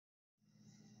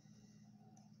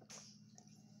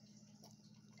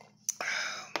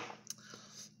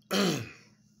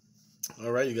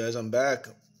right, you guys, I'm back.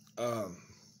 So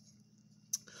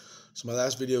my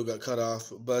last video got cut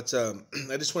off, but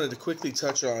I just wanted to quickly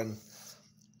touch on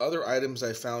other items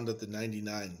I found at the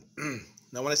 99.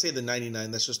 Now, when I say the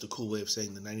 99, that's just a cool way of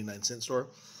saying the 99-cent store.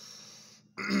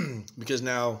 Because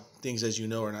now things, as you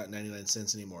know, are not 99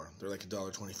 cents anymore. They're like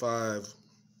 $1.25.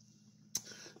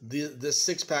 This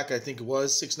six-pack, I think,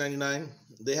 was $6.99.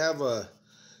 They have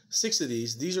 6 of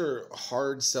these. These are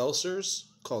hard seltzers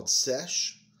called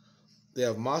Sesh. They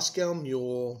have Moscow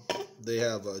Mule. They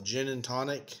have Gin and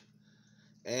Tonic.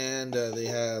 And they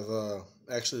have,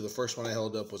 actually, the first one I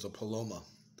held up was a Paloma.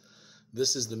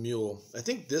 This is the Mule. I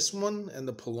think this one and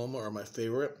the Paloma are my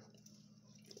favorite.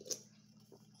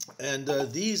 And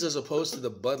these, as opposed to the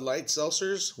Bud Light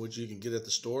seltzers, which you can get at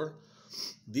the store,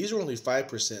 these are only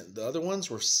 5%. The other ones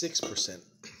were 6%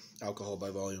 alcohol by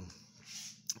volume.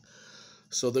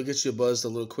 So they'll get you buzzed a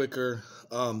little quicker.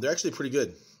 They're actually pretty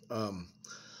good.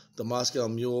 The Moscow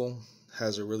Mule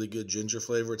has a really good ginger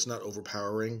flavor. It's not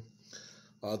overpowering.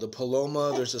 The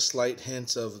Paloma, there's a slight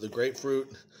hint of the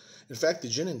grapefruit. In fact, the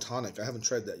Gin and Tonic, I haven't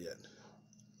tried that yet.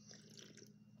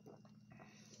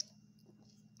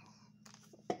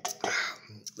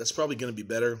 That's probably going to be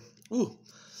better. Ooh,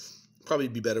 probably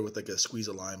be better with like a squeeze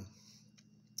of lime.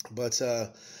 But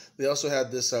they also had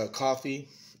this coffee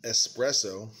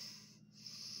espresso.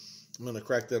 I'm going to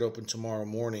crack that open tomorrow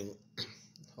morning.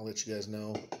 I'll let you guys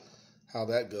know how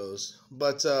that goes.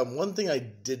 But one thing I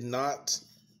did not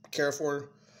care for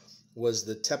was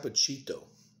the Tepachito.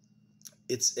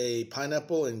 It's a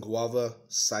pineapple and guava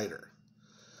cider.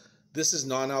 This is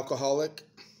non-alcoholic.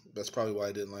 That's probably why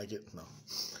I didn't like it. No.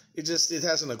 It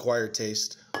has an acquired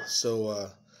taste. So,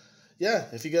 yeah,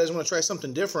 if you guys want to try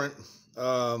something different,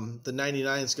 the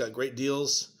 99's got great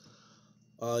deals.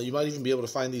 You might even be able to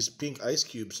find these pink ice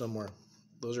cubes somewhere.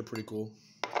 Those are pretty cool.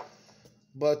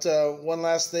 But one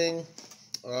last thing,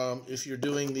 if you're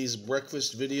doing these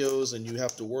breakfast videos and you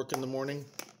have to work in the morning,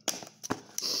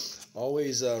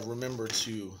 always remember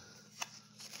to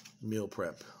meal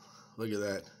prep. Look at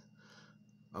that.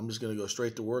 I'm just going to go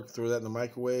straight to work, throw that in the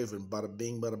microwave, and bada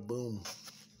bing, bada boom.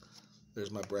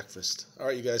 There's my breakfast. All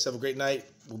right, you guys, have a great night.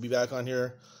 We'll be back on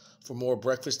here for more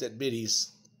Breakfast at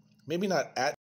Biddy's. Maybe not at